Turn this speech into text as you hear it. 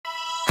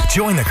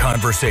Join the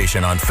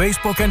conversation on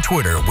Facebook and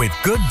Twitter with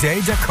Good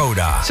Day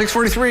Dakota.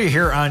 6:43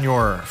 here on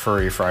your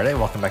Furry Friday.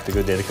 Welcome back to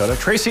Good Day Dakota.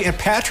 Tracy and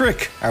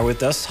Patrick are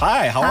with us.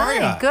 Hi, how are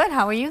you? Good.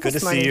 How are you Good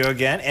this to morning? see you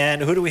again.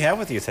 And who do we have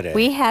with you today?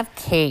 We have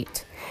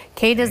Kate.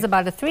 Kate is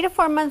about a 3 to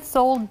 4 months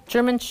old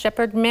German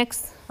Shepherd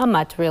mix. A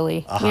mutt,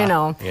 really, you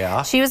know.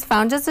 Yeah. She was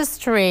found as a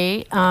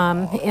stray,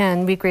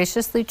 and we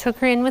graciously took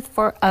her in with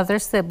 4 other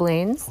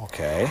siblings.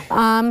 Okay.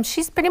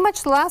 She's pretty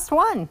much the last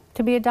one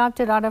to be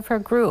adopted out of her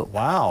group.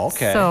 Wow,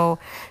 okay. So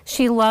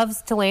she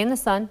loves to lay in the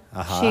sun.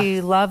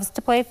 She loves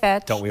to play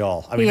fetch. Don't we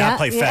all? I mean, not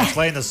play fetch,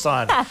 play in the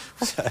sun.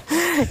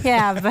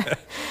 Yeah, but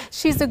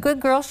she's a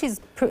good girl.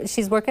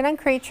 She's working on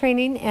crate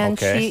training, and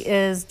she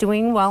is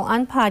doing well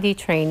on potty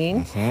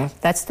training.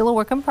 That's still a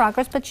work in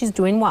progress, but she's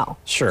doing well.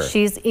 Sure.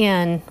 She's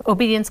in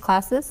obedience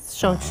classes,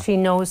 so she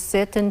knows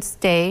sit and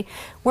stay,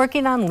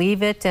 working on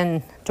leave it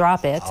and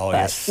drop it,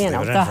 but you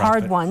know, the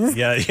hard ones.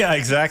 Yeah, yeah,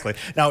 exactly.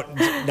 Now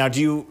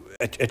do you,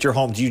 at your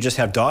home, do you just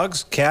have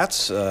dogs,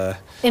 cats?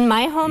 In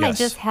my home, I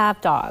just have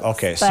dogs.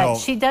 Okay, but so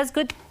she does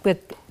good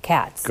with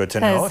cats. Good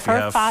to know.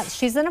 If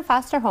she's in a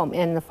foster home,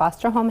 and the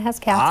foster home has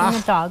cats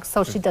and dogs,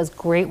 so she does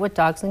great with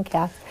dogs and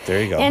cats.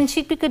 There you go. And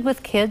she'd be good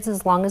with kids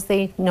as long as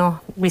they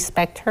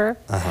respect her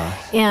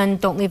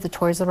and don't leave the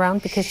toys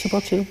around because she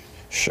will chew.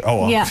 Oh,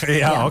 well,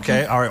 yeah,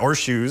 okay. All right, or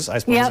shoes, I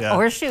suppose. Yeah,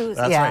 or shoes,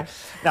 That's right.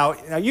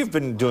 Now, you've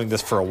been doing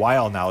this for a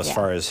while now as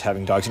far as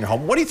having dogs in your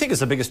home. What do you think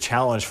is the biggest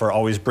challenge for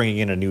always bringing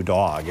in a new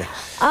dog?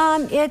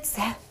 It's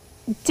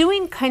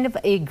doing kind of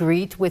a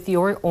greet with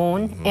your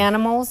own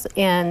animals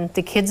and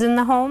the kids in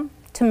the home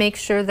to make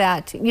sure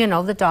that, you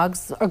know, the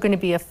dogs are going to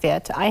be a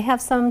fit. I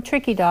have some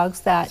tricky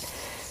dogs that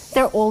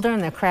they're older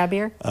and they're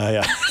crabbier.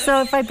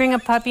 So if I bring a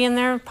puppy in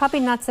there, probably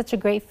not such a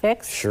great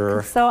fix.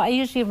 Sure. So I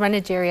usually run a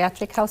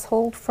geriatric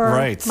household for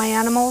my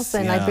animals,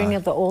 and I bring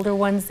the older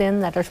ones in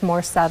that are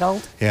more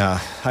settled. Yeah,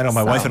 I know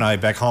my wife and I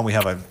back home, we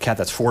have a cat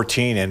that's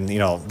 14, and you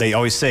know, they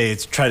always say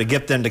it's try to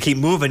get them to keep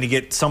moving to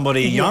get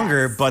somebody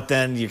younger, but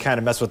then you kind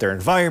of mess with their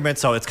environment,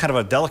 so it's kind of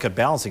a delicate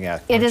balancing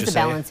act. It is a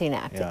balancing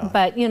act.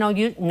 But you know,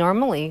 you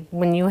normally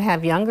when you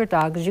have younger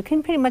dogs, you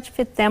can pretty much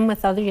fit them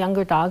with other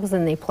younger dogs,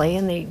 and they play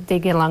and they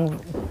get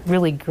along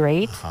really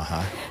great.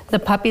 The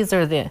puppies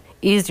are the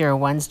easier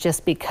ones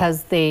just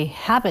because they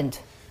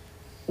haven't,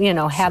 you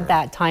know, had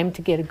that time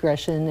to get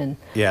aggression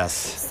and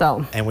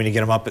so. And when you get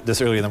them up this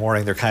early in the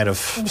morning, they're kind of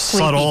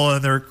subtle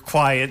and they're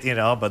quiet, you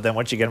know, but then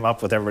once you get them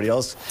up with everybody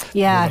else.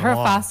 Yeah, her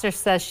foster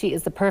says she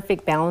is the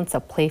perfect balance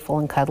of playful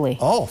and cuddly.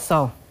 Oh,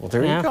 so well,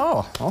 there you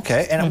go.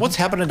 Okay, and what's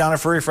happening down at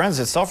Furry Friends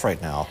itself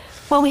right now?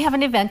 Well, we have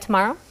an event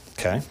tomorrow.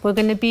 Okay. We're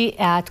going to be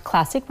at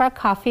Classic Rock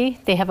Coffee.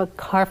 They have a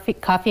coffee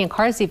and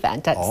cars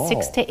event at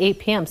 6 to 8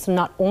 p.m. So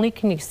not only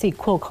can you see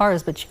cool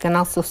cars, but you can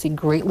also see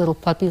great little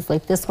puppies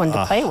like this one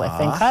to play with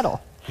and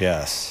cuddle.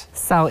 Yes.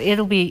 So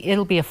it'll be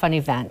a fun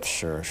event.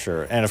 Sure,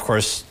 sure. And of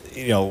course,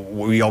 you know,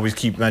 we always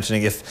keep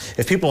mentioning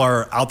if people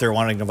are out there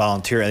wanting to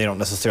volunteer and they don't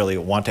necessarily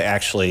want to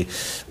actually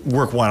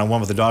work one-on-one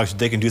with the dogs,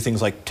 they can do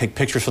things like take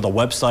pictures for the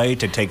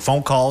website and take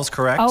phone calls,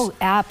 correct? Oh,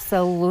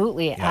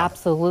 absolutely,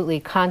 absolutely.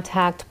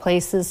 Contact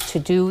places to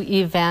do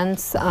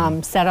events,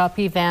 set up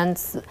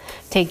events,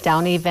 take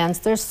down events.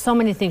 There's so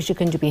many things you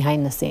can do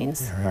behind the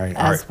scenes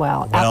as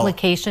well.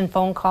 Application,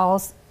 phone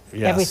calls,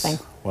 everything.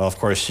 Well, of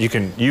course, you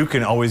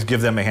can always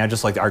give them a hand,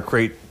 just like our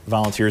great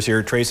volunteers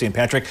here, Tracy and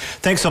Patrick.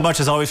 Thanks so much,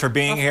 as always, for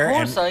being here. Of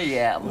course I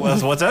am.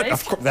 What's that?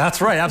 Of course,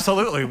 that's right,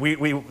 absolutely.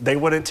 They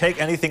wouldn't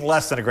take anything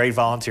less than a great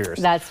volunteers.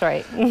 That's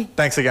right.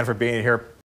 Thanks again for being here.